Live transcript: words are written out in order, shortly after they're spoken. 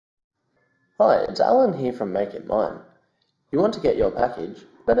Hi, it's Alan here from Make It Mine. You want to get your package,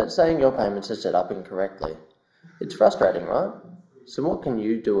 but it's saying your payments are set up incorrectly. It's frustrating, right? So what can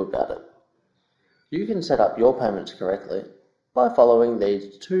you do about it? You can set up your payments correctly by following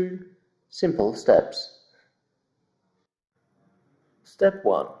these two simple steps. Step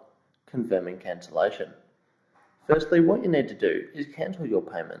 1. Confirming cancellation. Firstly, what you need to do is cancel your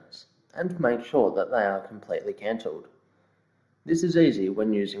payments and make sure that they are completely cancelled. This is easy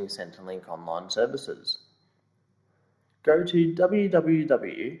when using Centrelink Online Services. Go to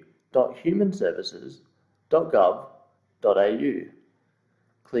www.humanservices.gov.au.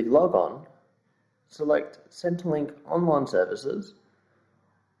 Click Log On, select Centrelink Online Services,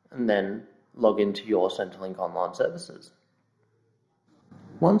 and then log into your Centrelink Online Services.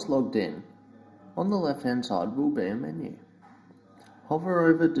 Once logged in, on the left-hand side will be a menu.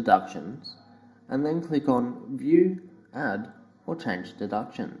 Hover over Deductions, and then click on View, Add, or Change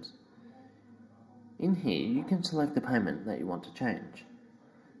Deductions. In here, you can select the payment that you want to change.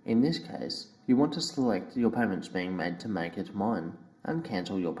 In this case, you want to select your payments being made to Make It Mine and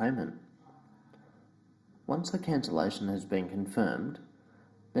cancel your payment. Once the cancellation has been confirmed,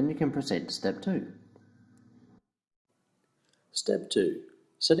 then you can proceed to Step 2. Step 2.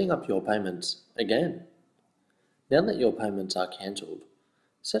 Setting up your payments again. Now that your payments are cancelled,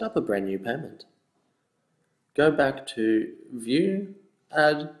 set up a brand new payment. Go back to View,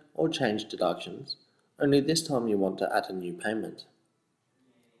 Add, or Change Deductions, only this time you want to add a new payment.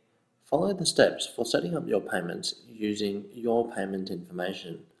 Follow the steps for setting up your payments using your payment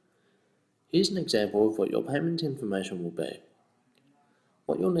information. Here's an example of what your payment information will be.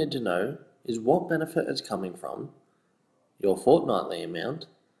 What you'll need to know is what benefit it's coming from, your fortnightly amount,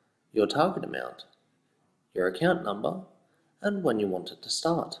 your target amount, your account number, and when you want it to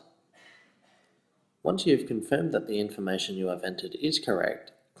start. Once you've confirmed that the information you have entered is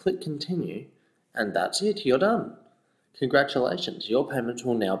correct, click Continue, and that's it, you're done. Congratulations, your payments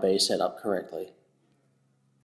will now be set up correctly.